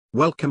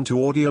Welcome to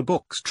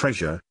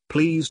Audiobooks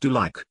Please do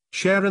like,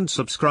 share and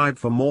subscribe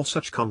for more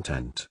such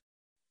content.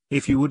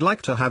 If you would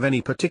like to have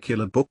any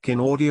particular book in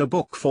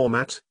audiobook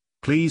format,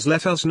 please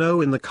let us know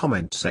in the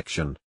comment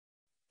section.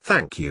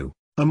 Thank you.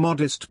 A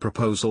modest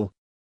proposal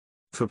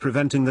for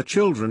preventing the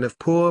children of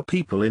poor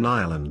people in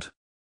Ireland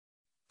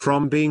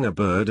from being a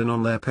burden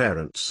on their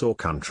parents or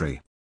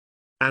country,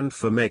 and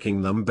for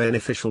making them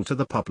beneficial to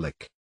the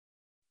public.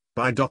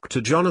 By Dr.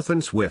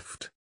 Jonathan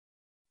Swift.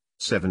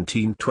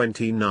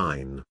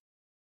 1729.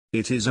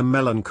 It is a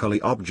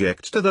melancholy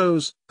object to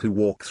those who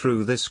walk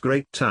through this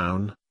great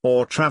town,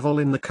 or travel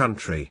in the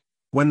country,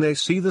 when they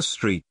see the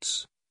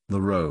streets, the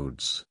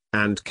roads,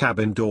 and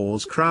cabin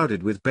doors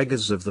crowded with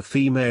beggars of the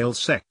female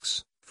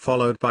sex,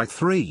 followed by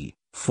 3,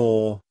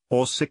 4,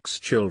 or 6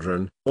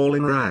 children, all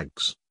in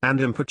rags,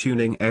 and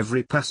importuning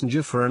every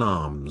passenger for an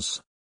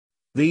alms.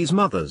 These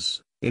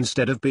mothers,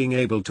 instead of being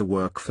able to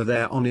work for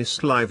their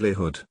honest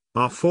livelihood,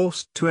 are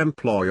forced to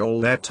employ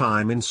all their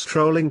time in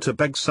strolling to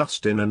beg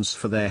sustenance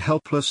for their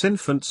helpless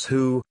infants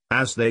who,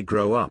 as they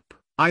grow up,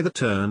 either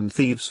turn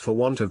thieves for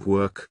want of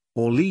work,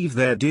 or leave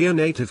their dear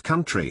native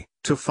country,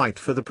 to fight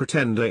for the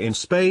Pretender in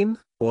Spain,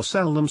 or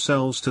sell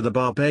themselves to the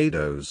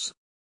Barbados.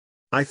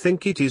 I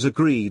think it is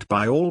agreed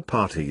by all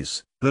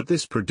parties, that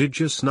this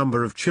prodigious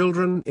number of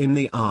children in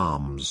the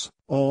arms,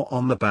 or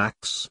on the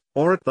backs,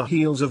 or at the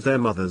heels of their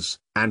mothers,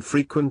 and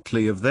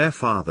frequently of their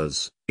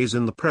fathers, is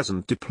in the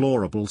present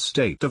deplorable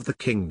state of the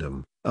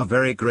kingdom, a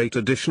very great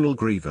additional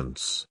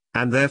grievance,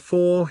 and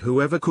therefore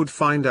whoever could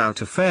find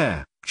out a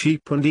fair,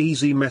 cheap and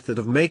easy method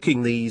of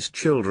making these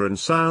children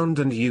sound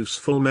and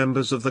useful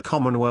members of the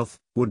Commonwealth,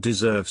 would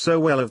deserve so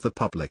well of the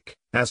public,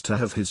 as to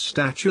have his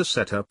statue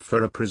set up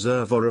for a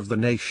preserver of the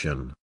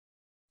nation.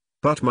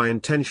 But my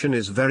intention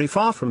is very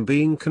far from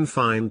being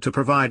confined to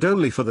provide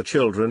only for the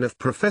children of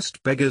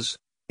professed beggars.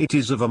 It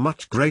is of a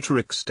much greater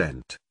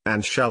extent,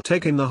 and shall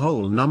take in the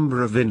whole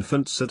number of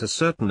infants at a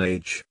certain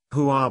age,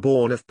 who are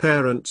born of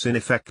parents in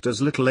effect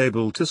as little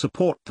able to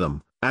support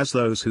them, as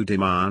those who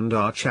demand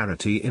our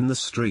charity in the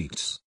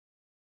streets.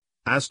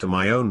 As to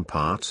my own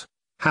part,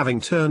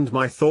 having turned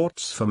my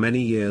thoughts for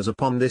many years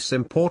upon this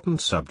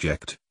important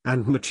subject,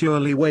 and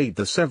maturely weighed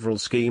the several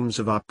schemes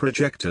of our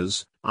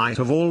projectors, I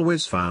have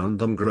always found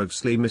them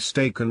grossly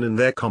mistaken in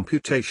their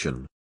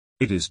computation.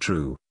 It is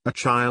true, a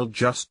child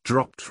just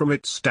dropped from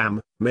its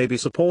stam, may be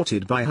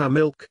supported by her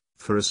milk,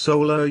 for a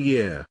solar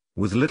year,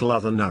 with little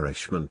other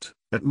nourishment,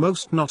 at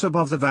most not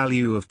above the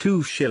value of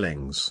 2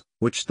 shillings,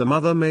 which the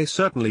mother may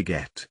certainly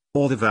get,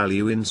 or the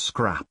value in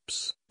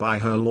scraps, by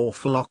her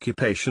lawful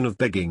occupation of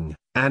begging,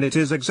 and it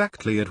is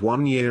exactly at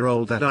 1 year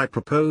old that I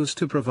propose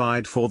to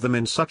provide for them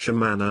in such a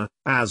manner,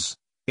 as,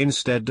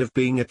 instead of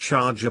being a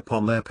charge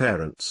upon their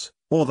parents,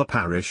 or the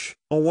parish,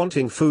 or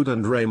wanting food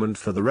and raiment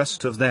for the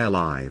rest of their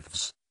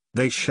lives,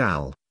 they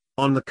shall,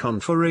 on the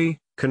contrary,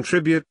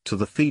 contribute to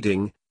the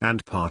feeding,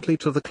 and partly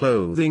to the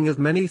clothing of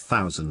many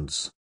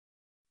thousands.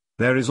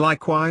 There is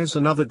likewise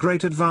another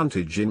great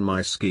advantage in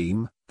my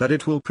scheme, that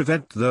it will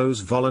prevent those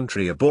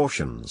voluntary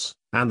abortions,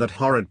 and that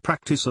horrid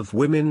practice of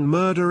women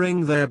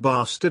murdering their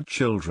bastard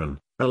children,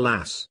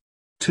 alas,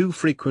 too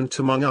frequent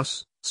among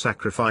us,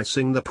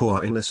 sacrificing the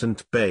poor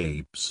innocent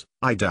babes,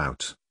 I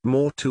doubt,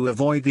 more to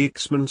avoid the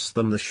expense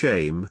than the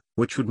shame,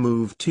 which would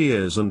move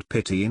tears and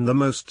pity in the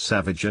most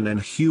savage and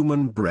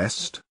inhuman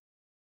breast.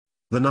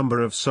 The number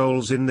of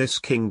souls in this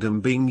kingdom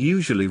being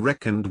usually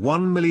reckoned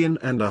 1,5 million,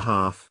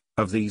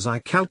 of these I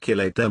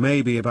calculate there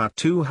may be about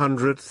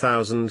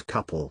 200,000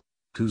 couple,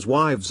 whose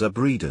wives are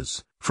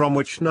breeders, from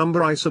which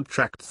number I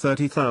subtract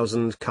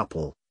 30,000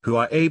 couple, who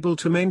are able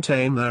to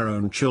maintain their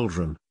own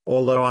children,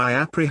 although I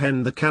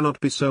apprehend there cannot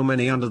be so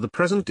many under the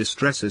present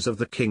distresses of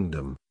the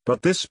kingdom,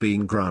 but this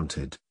being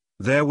granted,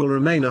 there will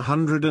remain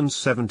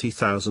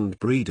 170,000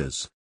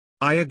 breeders.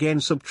 I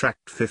again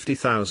subtract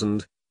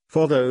 50,000,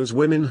 for those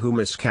women who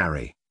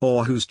miscarry,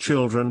 or whose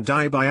children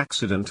die by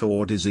accident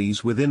or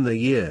disease within the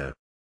year.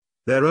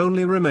 There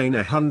only remain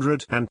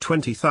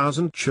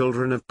 120,000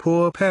 children of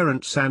poor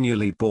parents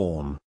annually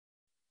born.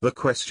 The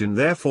question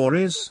therefore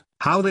is,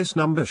 how this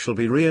number shall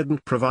be reared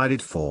and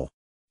provided for,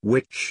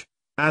 which,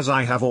 as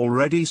I have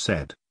already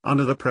said,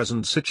 under the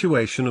present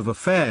situation of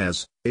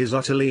affairs, is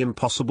utterly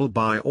impossible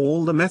by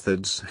all the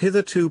methods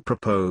hitherto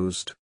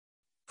proposed.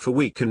 For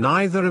we can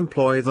neither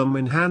employ them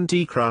in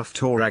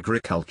handicraft or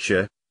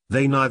agriculture,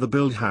 they neither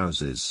build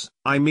houses,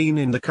 I mean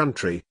in the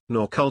country,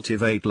 nor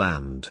cultivate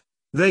land.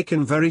 They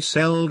can very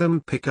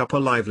seldom pick up a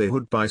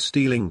livelihood by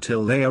stealing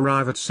till they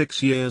arrive at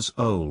 6 years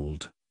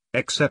old,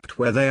 except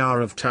where they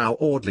are of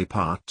towardly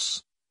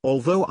parts,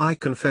 although I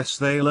confess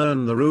they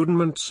learn the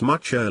rudiments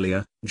much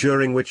earlier,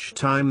 during which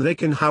time they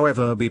can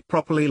however be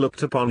properly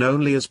looked upon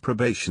only as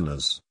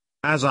probationers,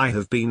 as I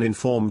have been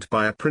informed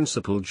by a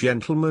principal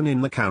gentleman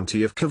in the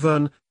county of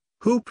Cavan,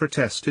 who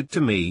protested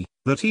to me,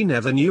 that he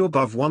never knew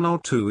above 1 or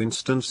 2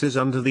 instances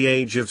under the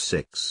age of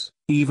 6,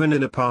 even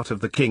in a part of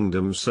the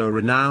kingdom so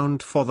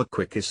renowned for the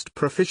quickest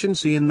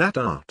proficiency in that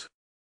art.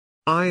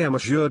 I am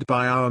assured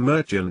by our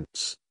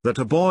merchants, that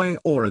a boy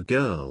or a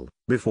girl,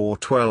 before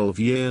 12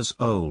 years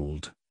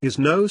old, is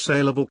no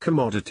saleable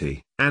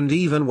commodity, and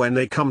even when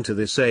they come to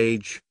this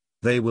age,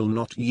 they will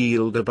not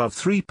yield above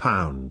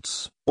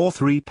 £3, or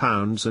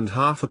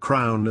 £3.50 a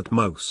crown at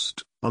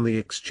most, on the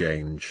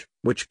exchange,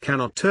 which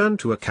cannot turn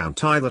to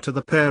account either to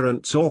the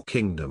parents or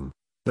kingdom,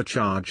 the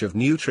charge of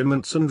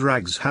nutriments and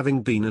rags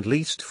having been at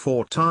least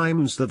 4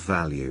 times that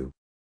value.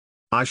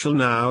 I shall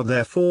now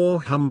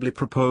therefore humbly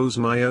propose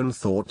my own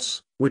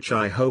thoughts, which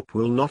I hope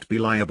will not be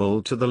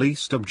liable to the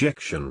least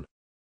objection.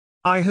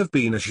 I have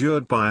been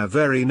assured by a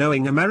very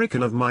knowing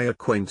American of my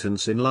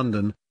acquaintance in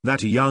London,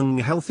 that a young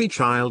healthy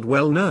child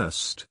well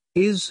nursed,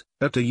 is,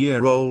 at a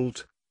year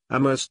old, a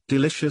most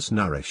delicious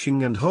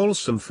nourishing and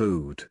wholesome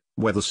food,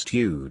 whether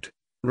stewed,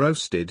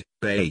 roasted,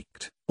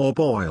 baked, or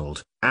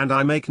boiled, and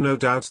I make no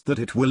doubt that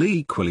it will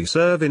equally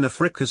serve in a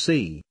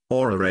fricassee,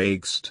 or a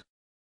ragout.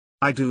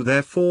 I do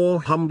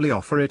therefore humbly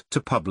offer it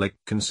to public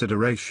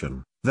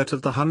consideration, that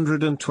of the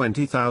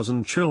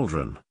 120,000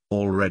 children,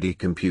 already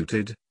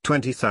computed,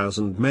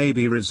 20,000 may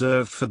be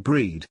reserved for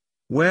breed,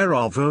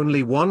 whereof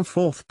only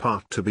 1/4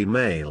 part to be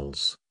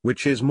males,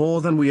 which is more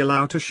than we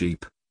allow to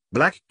sheep,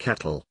 black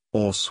cattle,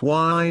 or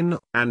swine,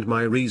 and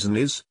my reason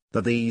is,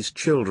 that these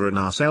children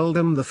are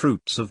seldom the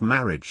fruits of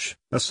marriage,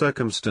 a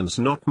circumstance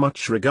not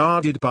much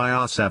regarded by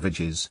our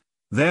savages,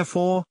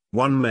 therefore,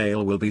 1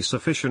 male will be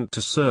sufficient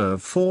to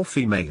serve 4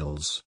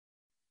 females.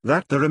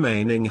 That the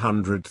remaining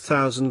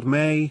 100,000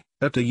 may,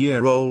 at a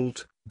year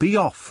old, be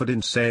offered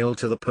in sale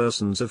to the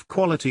persons of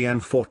quality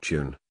and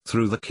fortune,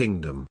 through the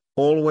kingdom,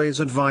 always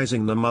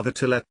advising the mother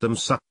to let them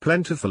suck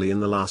plentifully in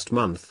the last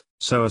month,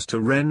 so as to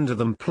render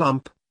them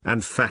plump,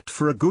 and fat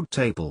for a good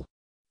table.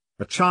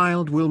 A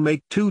child will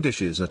make 2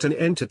 dishes at an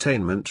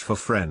entertainment for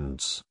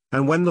friends,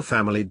 and when the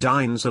family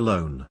dines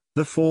alone,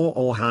 the fore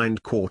or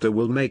hind quarter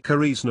will make a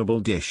reasonable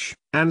dish,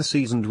 and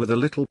seasoned with a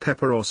little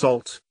pepper or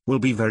salt, will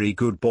be very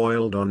good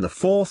boiled on the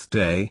 4th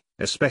day,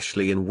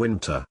 especially in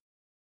winter.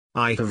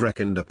 I have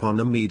reckoned upon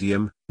a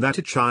medium, that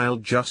a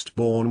child just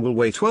born will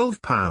weigh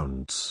 12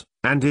 pounds,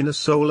 and in a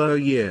solar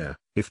year,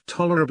 if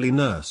tolerably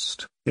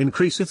nursed,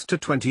 increaseth to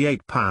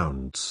 28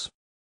 pounds.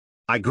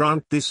 I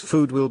grant this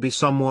food will be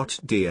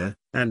somewhat dear,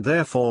 and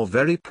therefore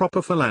very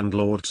proper for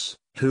landlords,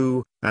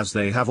 who, as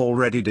they have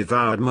already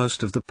devoured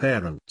most of the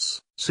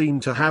parents, seem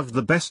to have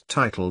the best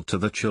title to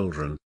the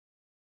children.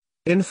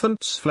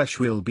 Infant's flesh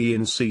will be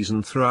in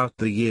season throughout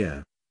the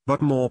year, but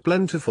more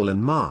plentiful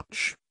in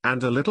March,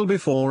 and a little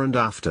before and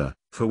after,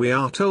 for we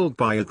are told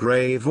by a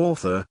grave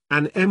author,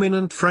 an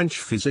eminent French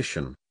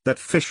physician, that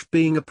fish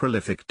being a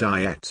prolific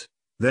diet,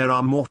 there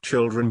are more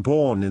children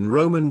born in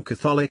Roman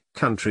Catholic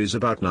countries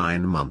about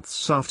 9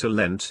 months after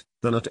Lent,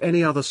 than at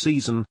any other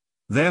season.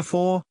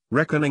 Therefore,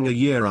 reckoning a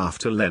year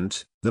after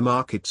Lent, the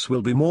markets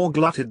will be more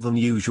glutted than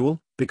usual,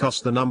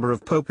 because the number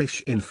of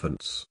popish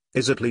infants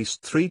is at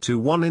least 3 to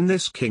 1 in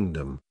this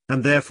kingdom,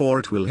 and therefore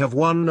it will have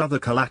one other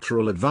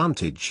collateral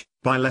advantage,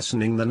 by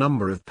lessening the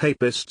number of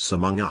papists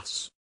among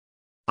us.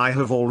 I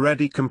have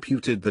already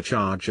computed the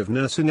charge of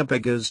nursing a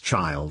beggar's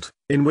child,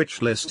 in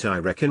which list I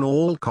reckon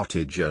all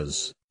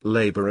cottagers,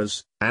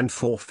 labourers, and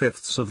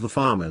 4/5 of the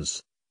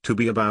farmers, to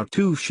be about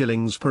 2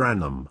 shillings per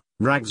annum,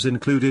 rags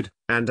included,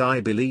 and I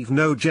believe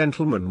no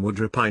gentleman would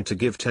repine to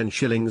give 10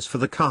 shillings for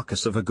the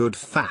carcass of a good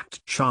fat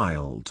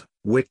child,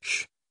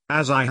 which,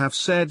 as I have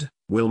said,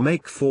 will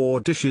make 4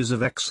 dishes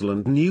of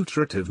excellent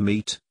nutritive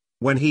meat,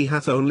 when he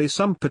hath only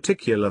some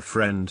particular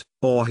friend,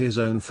 or his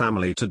own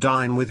family to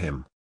dine with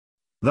him.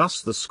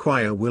 Thus the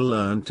squire will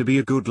learn to be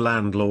a good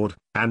landlord,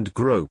 and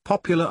grow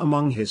popular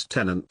among his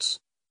tenants.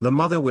 The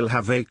mother will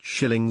have 8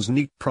 shillings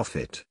neat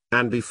profit,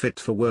 and be fit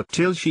for work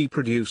till she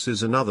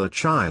produces another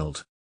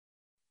child.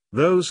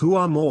 Those who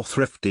are more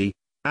thrifty,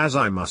 as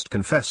I must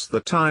confess the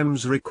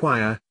times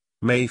require,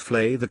 may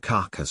flay the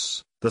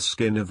carcass, the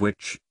skin of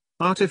which,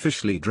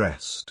 artificially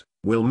dressed,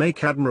 will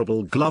make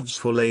admirable gloves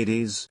for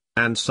ladies,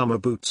 and summer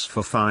boots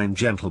for fine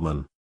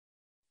gentlemen.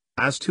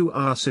 As to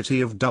our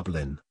city of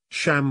Dublin,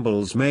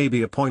 shambles may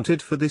be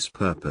appointed for this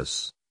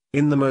purpose,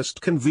 in the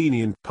most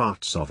convenient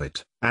parts of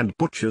it, and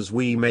butchers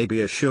we may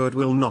be assured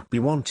will not be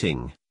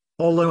wanting,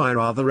 although I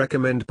rather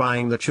recommend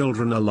buying the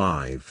children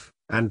alive,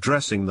 and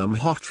dressing them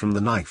hot from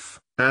the knife,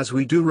 as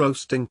we do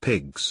roasting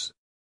pigs.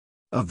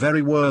 A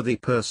very worthy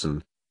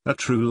person, a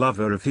true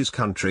lover of his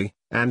country,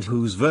 and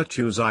whose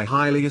virtues I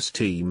highly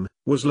esteem,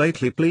 was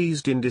lately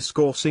pleased in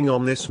discoursing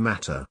on this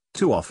matter,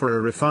 to offer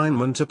a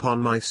refinement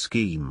upon my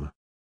scheme.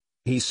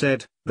 He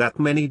said, that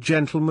many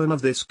gentlemen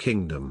of this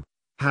kingdom,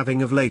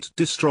 having of late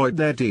destroyed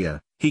their deer,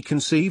 he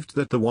conceived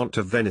that the want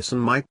of venison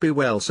might be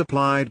well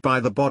supplied by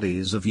the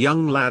bodies of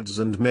young lads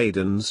and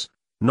maidens,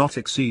 not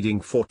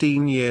exceeding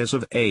 14 years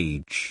of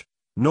age,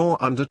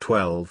 nor under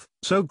 12,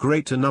 so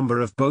great a number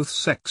of both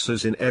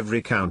sexes in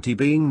every county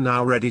being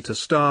now ready to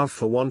starve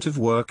for want of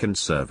work and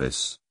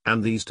service,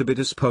 and these to be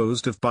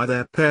disposed of by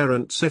their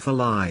parents if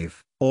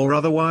alive, or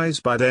otherwise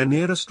by their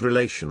nearest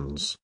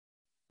relations.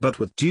 But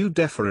with due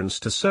deference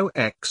to so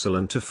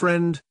excellent a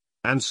friend,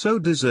 and so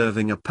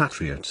deserving a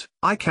patriot,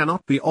 I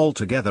cannot be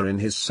altogether in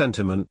his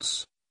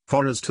sentiments,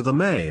 for as to the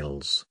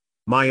males,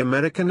 My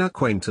American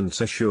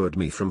acquaintance assured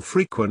me from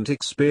frequent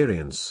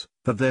experience,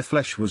 that their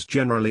flesh was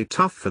generally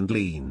tough and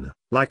lean,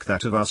 like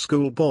that of our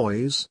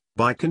schoolboys,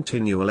 by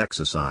continual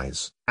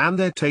exercise, and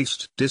their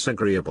taste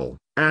disagreeable,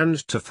 and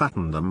to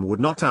fatten them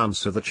would not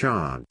answer the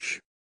charge.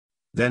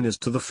 Then as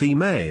to the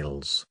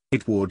females,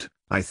 it would,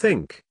 I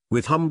think,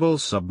 with humble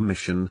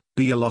submission,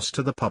 be a loss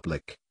to the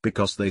public,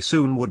 because they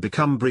soon would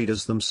become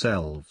breeders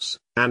themselves,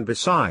 and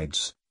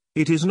besides,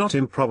 it is not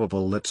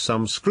improbable that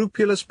some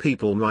scrupulous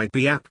people might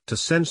be apt to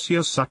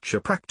censure such a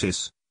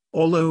practice,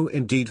 although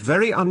indeed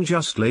very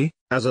unjustly,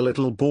 as a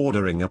little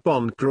bordering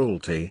upon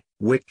cruelty,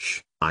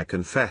 which, I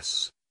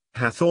confess,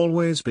 hath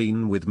always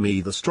been with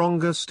me the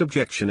strongest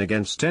objection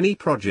against any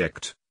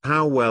project,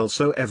 how well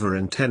soever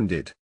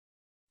intended.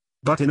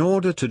 But in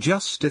order to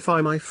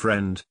justify my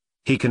friend,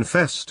 he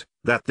confessed,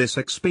 that this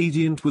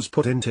expedient was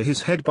put into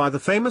his head by the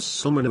famous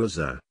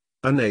Sulmanuza,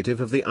 a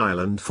native of the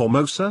island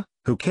Formosa,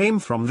 who came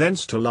from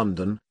thence to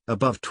London,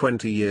 above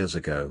 20 years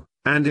ago,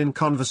 and in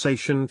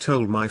conversation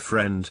told my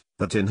friend,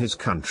 that in his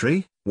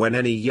country, when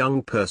any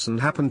young person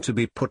happened to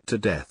be put to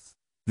death,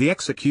 the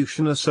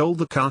executioner sold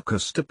the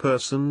carcass to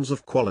persons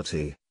of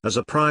quality, as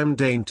a prime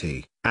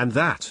dainty, and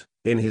that,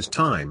 in his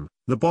time,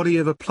 the body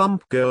of a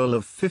plump girl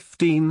of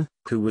 15,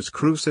 who was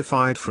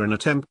crucified for an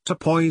attempt to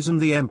poison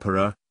the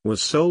emperor,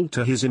 was sold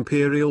to his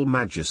Imperial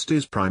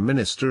Majesty's Prime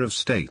Minister of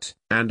State,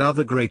 and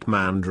other great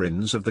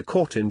mandarins of the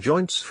court in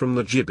joints from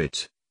the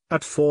gibbet,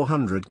 at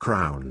 400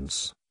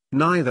 crowns.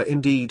 Neither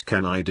indeed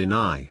can I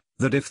deny,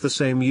 that if the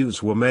same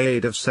use were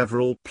made of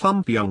several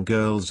plump young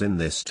girls in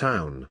this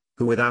town,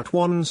 who without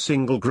one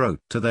single groat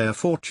to their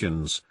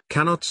fortunes,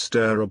 cannot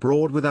stir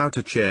abroad without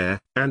a chair,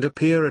 and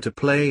appear at a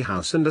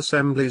playhouse and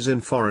assemblies in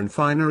foreign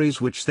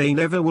fineries which they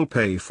never will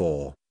pay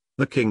for,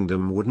 the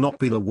kingdom would not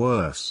be the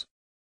worse.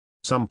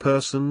 Some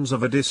persons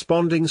of a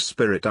desponding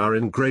spirit are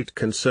in great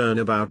concern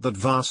about that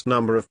vast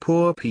number of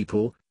poor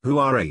people, who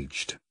are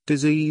aged,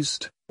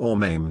 diseased, or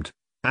maimed,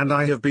 and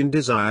I have been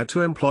desired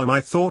to employ my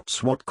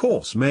thoughts what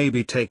course may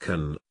be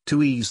taken,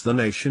 to ease the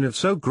nation of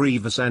so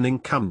grievous an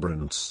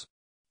encumbrance.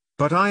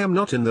 But I am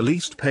not in the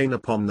least pain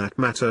upon that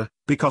matter,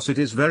 because it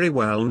is very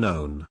well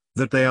known,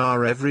 that they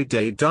are every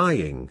day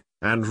dying,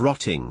 and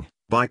rotting,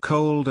 by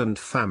cold and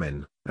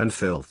famine, and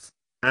filth,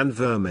 and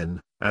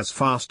vermin, as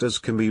fast as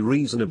can be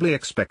reasonably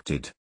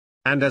expected.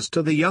 And as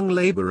to the young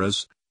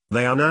laborers,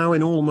 they are now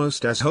in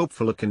almost as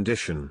hopeful a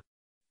condition.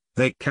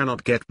 They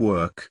cannot get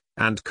work,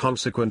 and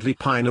consequently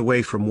pine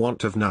away from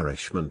want of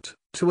nourishment,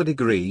 to a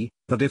degree,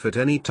 that if at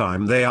any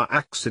time they are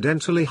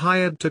accidentally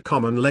hired to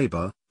common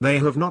labor, they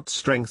have not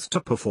strength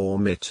to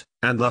perform it,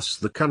 and thus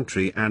the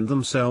country and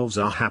themselves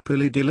are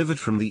happily delivered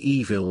from the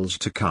evils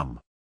to come.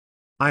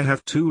 I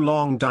have too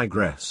long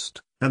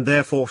digressed, and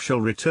therefore shall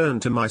return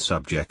to my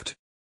subject.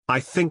 I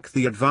think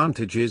the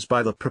advantages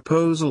by the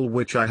proposal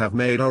which I have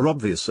made are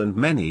obvious and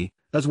many,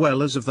 as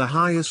well as of the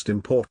highest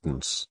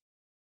importance.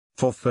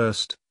 For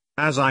first,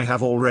 as I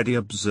have already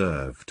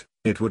observed,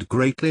 it would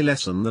greatly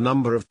lessen the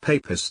number of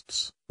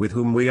papists, with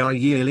whom we are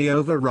yearly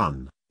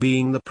overrun,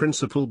 being the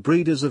principal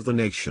breeders of the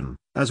nation,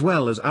 as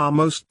well as our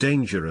most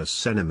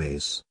dangerous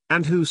enemies,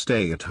 and who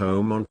stay at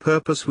home on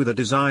purpose with a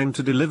design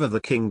to deliver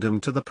the kingdom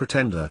to the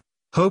pretender,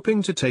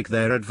 hoping to take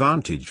their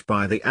advantage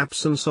by the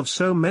absence of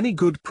so many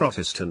good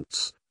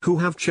Protestants, who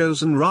have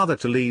chosen rather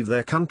to leave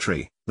their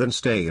country, than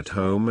stay at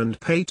home and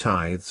pay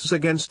tithes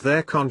against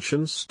their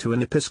conscience to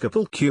an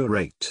episcopal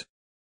curate.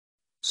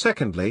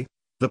 Secondly,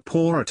 the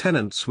poorer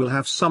tenants will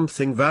have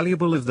something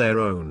valuable of their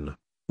own,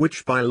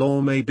 which by law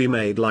may be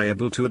made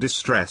liable to a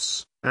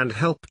distress, and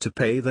help to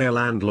pay their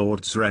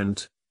landlord's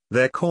rent,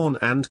 their corn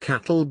and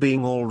cattle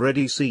being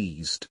already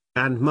seized,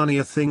 and money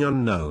a thing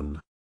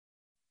unknown.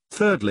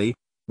 Thirdly,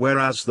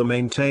 whereas the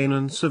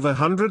maintenance of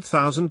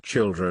 100,000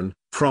 children,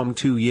 from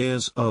 2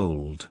 years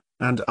old,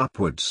 and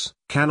upwards,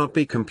 cannot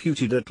be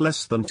computed at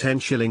less than 10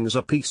 shillings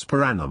apiece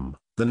per annum,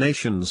 the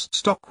nation's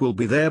stock will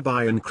be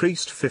thereby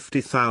increased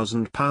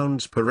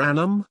 £50,000 per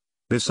annum,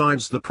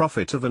 besides the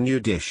profit of a new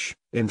dish,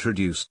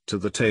 introduced to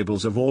the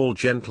tables of all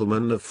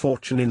gentlemen of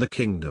fortune in the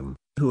kingdom,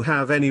 who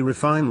have any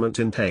refinement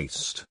in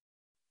taste.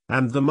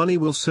 And the money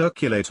will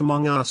circulate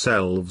among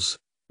ourselves,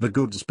 the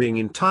goods being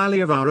entirely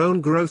of our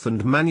own growth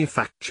and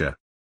manufacture.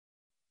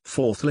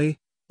 Fourthly,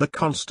 the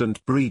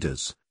constant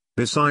breeders,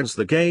 besides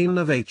the gain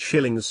of 8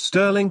 shillings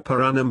sterling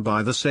per annum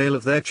by the sale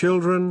of their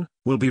children,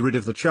 will be rid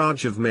of the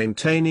charge of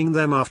maintaining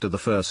them after the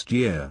first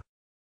year.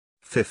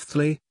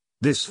 Fifthly,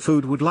 this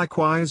food would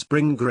likewise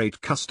bring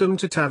great custom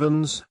to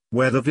taverns,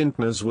 where the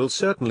vintners will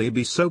certainly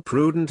be so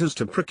prudent as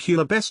to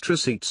procure best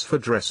receipts for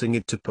dressing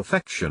it to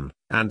perfection,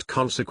 and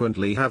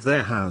consequently have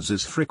their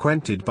houses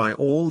frequented by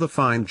all the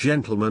fine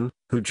gentlemen,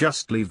 who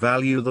justly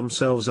value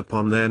themselves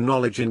upon their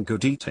knowledge in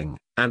good eating,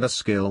 and a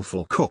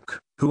skilful cook,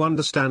 who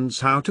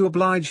understands how to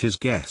oblige his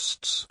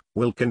guests,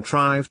 will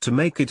contrive to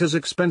make it as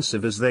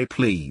expensive as they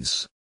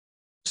please.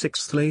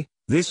 Sixthly,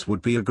 this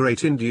would be a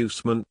great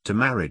inducement to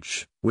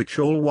marriage, which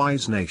all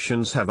wise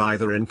nations have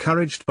either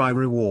encouraged by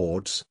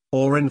rewards,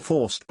 or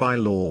enforced by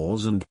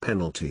laws and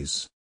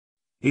penalties.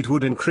 It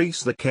would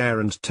increase the care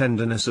and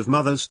tenderness of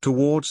mothers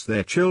towards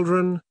their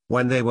children,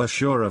 when they were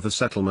sure of a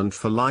settlement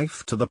for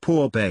life to the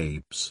poor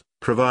babes,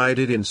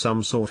 provided in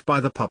some sort by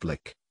the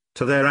public,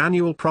 to their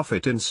annual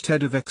profit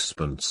instead of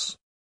expense.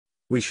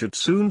 We should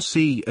soon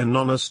see an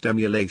honest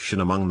emulation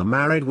among the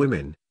married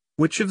women.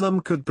 Which of them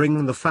could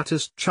bring the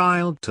fattest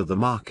child to the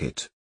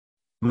market?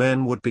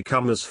 Men would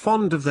become as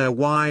fond of their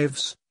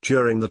wives,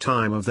 during the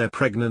time of their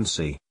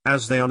pregnancy,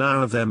 as they are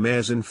now of their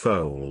mares in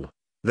foal,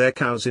 their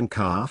cows in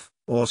calf,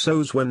 or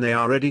sows when they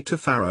are ready to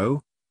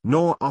farrow,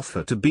 nor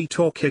offer to beat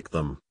or kick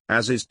them,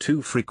 as is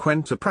too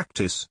frequent a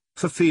practice,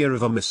 for fear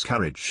of a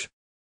miscarriage.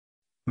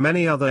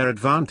 Many other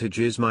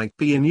advantages might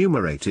be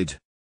enumerated.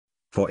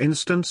 For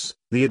instance,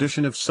 the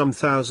addition of some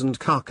 1,000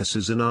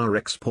 carcasses in our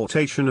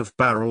exportation of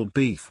barreled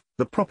beef,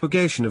 the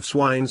propagation of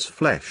swine's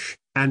flesh,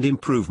 and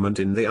improvement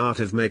in the art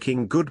of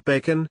making good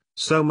bacon,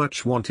 so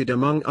much wanted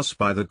among us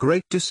by the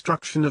great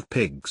destruction of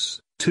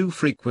pigs, too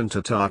frequent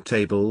at our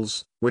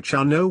tables, which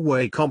are no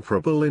way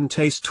comparable in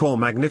taste or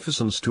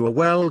magnificence to a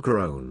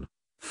well-grown,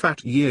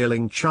 fat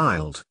yearling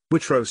child,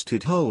 which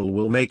roasted whole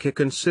will make a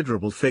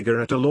considerable figure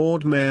at a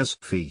Lord Mayor's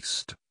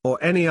feast, or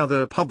any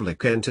other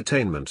public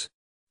entertainment.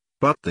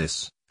 But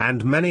this,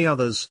 and many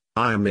others,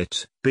 I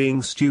omit,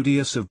 being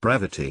studious of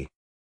brevity.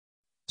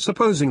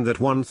 Supposing that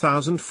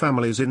 1,000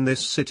 families in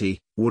this city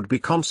would be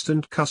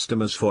constant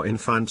customers for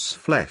infants'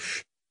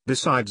 flesh,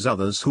 besides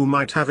others who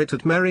might have it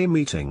at merry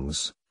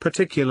meetings,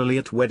 particularly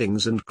at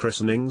weddings and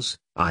christenings,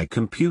 I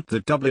compute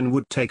that Dublin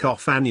would take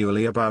off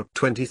annually about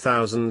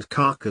 20,000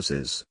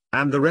 carcasses,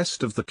 and the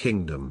rest of the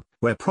kingdom,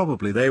 where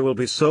probably they will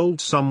be sold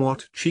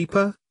somewhat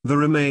cheaper, the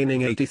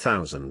remaining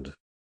 80,000.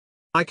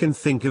 I can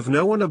think of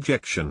no one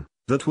objection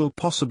that will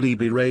possibly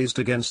be raised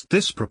against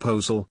this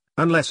proposal,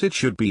 unless it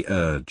should be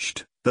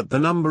urged that the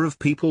number of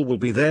people will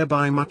be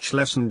thereby much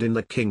lessened in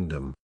the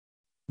kingdom.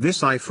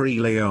 This I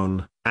freely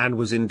own, and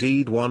was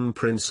indeed one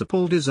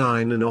principal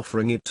design in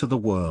offering it to the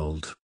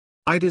world.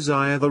 I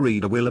desire the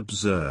reader will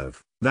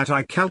observe, that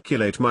I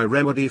calculate my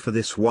remedy for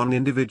this one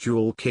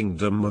individual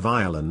kingdom of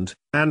Ireland,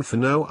 and for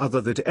no other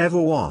that ever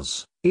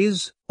was,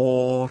 is,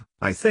 or,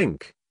 I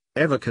think,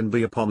 ever can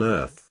be upon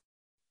earth.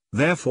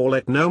 Therefore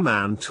let no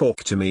man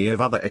talk to me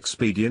of other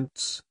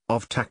expedients,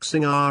 of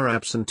taxing our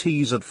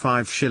absentees at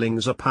 5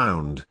 shillings a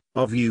pound,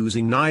 of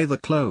using neither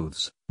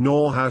clothes,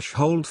 nor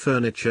household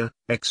furniture,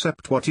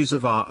 except what is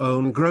of our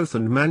own growth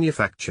and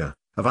manufacture,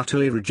 of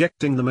utterly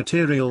rejecting the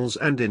materials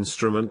and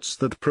instruments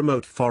that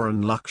promote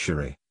foreign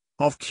luxury,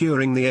 of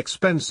curing the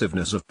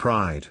expensiveness of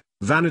pride,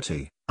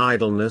 vanity,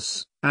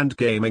 idleness, and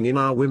gaming in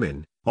our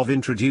women, of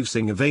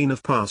introducing a vein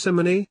of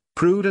parsimony,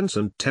 prudence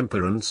and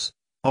temperance,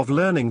 of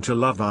learning to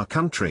love our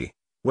country,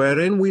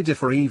 wherein we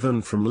differ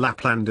even from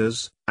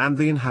Laplanders, and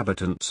the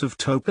inhabitants of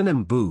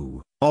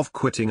Topinamboo, of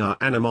quitting our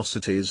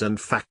animosities and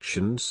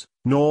factions,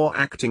 nor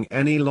acting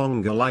any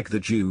longer like the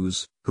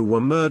Jews, who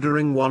were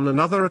murdering one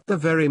another at the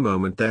very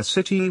moment their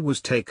city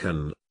was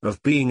taken,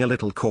 of being a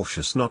little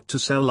cautious not to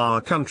sell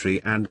our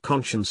country and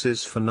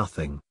consciences for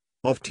nothing,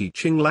 of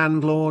teaching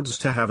landlords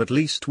to have at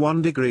least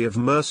one degree of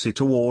mercy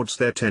towards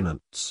their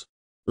tenants.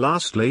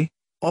 Lastly,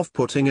 of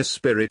putting a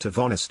spirit of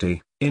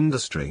honesty,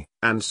 industry,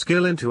 and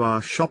skill into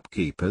our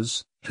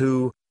shopkeepers,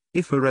 who,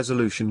 if a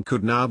resolution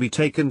could now be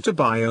taken to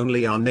buy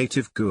only our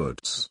native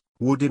goods,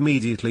 would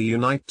immediately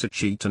unite to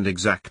cheat and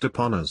exact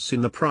upon us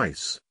in the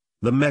price,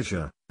 the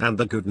measure, and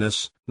the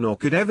goodness, nor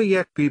could ever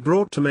yet be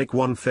brought to make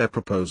one fair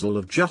proposal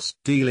of just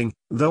dealing,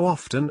 though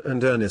often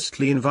and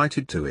earnestly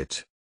invited to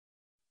it.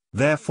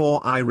 Therefore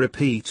I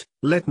repeat,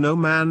 let no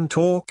man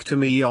talk to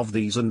me of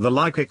these and the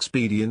like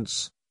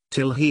expedients,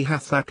 till he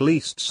hath at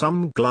least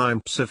some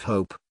glimpse of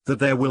hope, that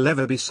there will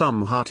ever be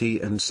some hearty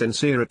and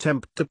sincere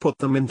attempt to put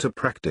them into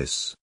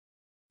practice.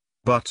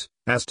 But,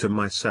 as to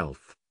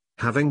myself,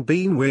 having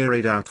been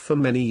wearied out for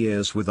many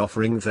years with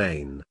offering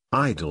vain,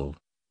 idle,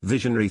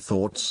 visionary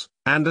thoughts,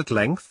 and at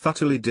length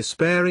utterly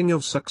despairing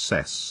of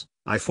success,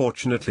 I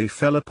fortunately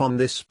fell upon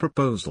this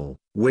proposal,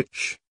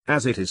 which,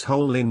 as it is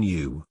wholly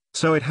new,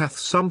 so it hath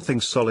something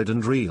solid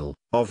and real,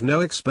 of no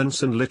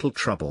expense and little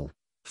trouble,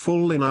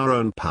 full in our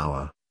own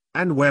power,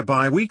 and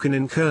whereby we can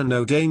incur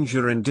no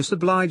danger in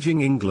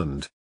disobliging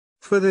England.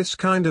 For this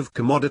kind of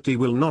commodity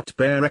will not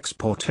bear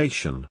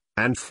exportation,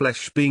 and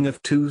flesh being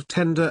of too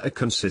tender a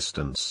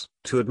consistence,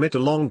 to admit a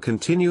long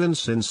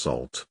continuance in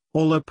salt,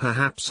 although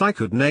perhaps I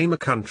could name a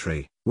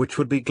country, which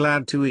would be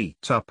glad to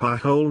eat up our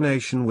whole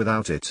nation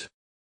without it.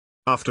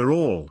 After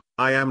all,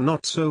 I am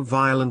not so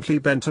violently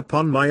bent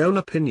upon my own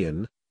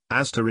opinion,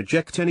 as to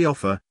reject any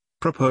offer,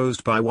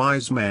 proposed by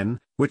wise men,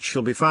 which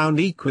shall be found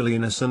equally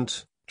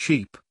innocent,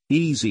 cheap,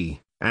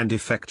 easy, and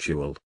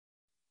effectual.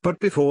 But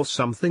before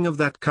something of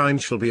that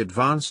kind shall be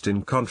advanced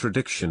in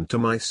contradiction to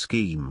my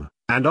scheme,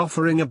 and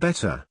offering a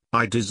better,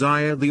 I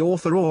desire the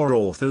author or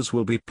authors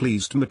will be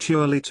pleased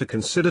maturely to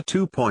consider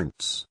 2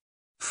 points.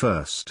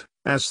 First,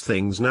 as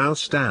things now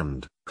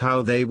stand,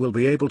 how they will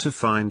be able to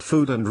find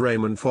food and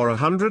raiment for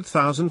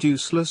 100,000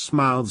 useless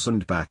mouths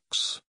and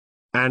backs.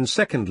 And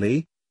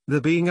secondly,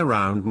 there being a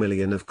round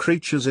million of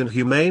creatures in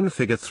humane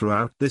figure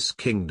throughout this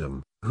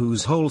kingdom,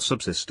 whose whole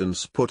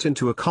subsistence put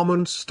into a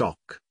common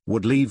stock,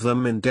 would leave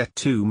them in debt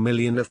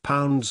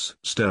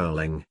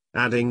 £2,000,000,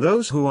 adding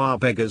those who are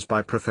beggars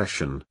by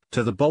profession,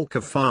 to the bulk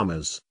of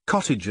farmers,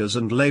 cottagers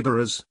and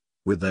labourers,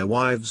 with their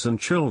wives and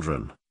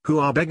children, who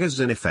are beggars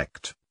in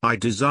effect. I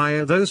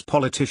desire those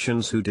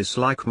politicians who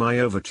dislike my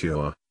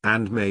overture,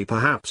 and may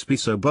perhaps be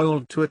so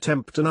bold to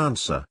attempt an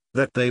answer,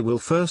 that they will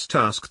first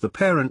ask the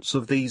parents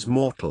of these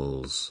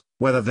mortals,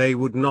 whether they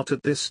would not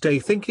at this day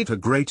think it a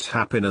great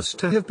happiness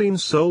to have been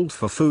sold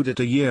for food at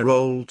a year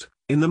old,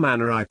 in the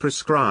manner I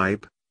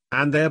prescribe,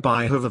 and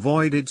thereby have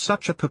avoided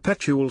such a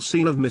perpetual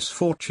scene of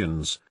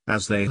misfortunes,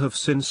 as they have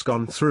since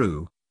gone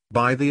through,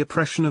 by the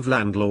oppression of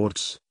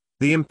landlords,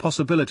 the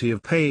impossibility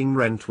of paying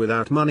rent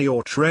without money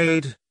or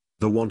trade,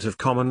 the want of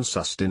common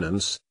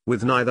sustenance,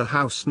 with neither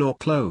house nor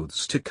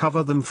clothes to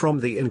cover them from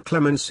the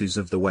inclemencies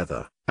of the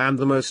weather, and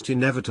the most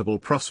inevitable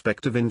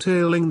prospect of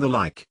entailing the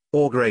like,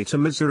 or greater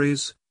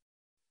miseries,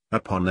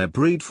 upon their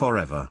breed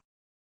forever.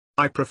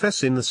 I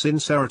profess in the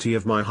sincerity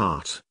of my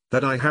heart,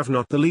 that I have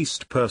not the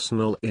least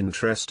personal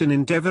interest in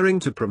endeavouring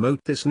to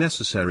promote this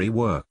necessary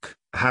work,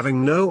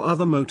 having no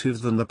other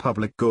motive than the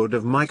public good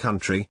of my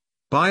country,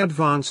 by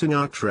advancing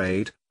our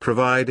trade,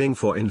 providing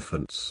for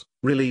infants,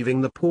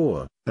 relieving the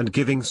poor, and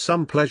giving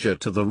some pleasure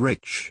to the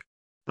rich.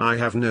 I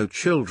have no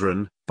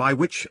children, by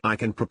which I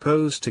can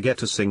propose to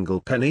get a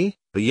single penny,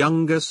 the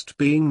youngest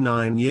being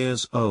 9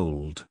 years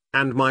old,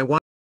 and my wife